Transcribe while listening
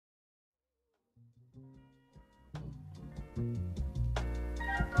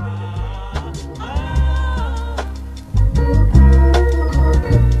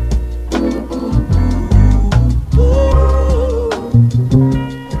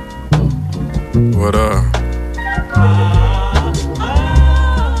What up?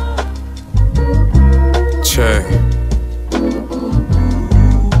 Check.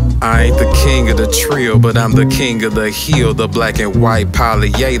 I ain't the king of the trio, but I'm the king of the hill. The black and white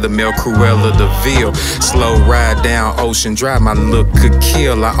Polly-A, the Mel Cruella de Ville. Slow ride down Ocean Drive, my look could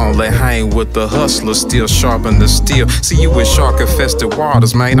kill. I only hang with the hustlers, still sharpen the steel. See you in shark-infested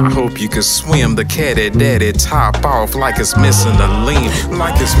waters, man, I hope you can swim. The caddy daddy top off like it's missing a limb.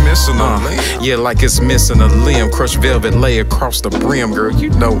 Like it's missing a limb? Yeah, like it's missing a limb. Crushed velvet lay across the brim, girl, you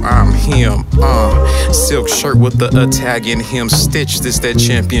know I'm him. Silk shirt with the Italian hem stitch. This that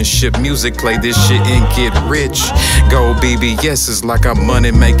championship music, play this shit and get rich. Gold BBS's like I'm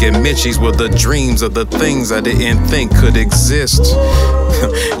money making Mitchies with the dreams of the things I didn't think could exist.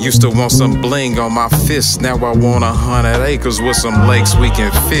 Used to want some bling on my fist, now I want 100 acres with some lakes we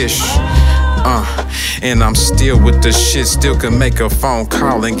can fish. And I'm still with the shit, still can make a phone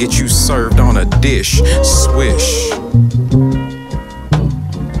call and get you served on a dish. Swish.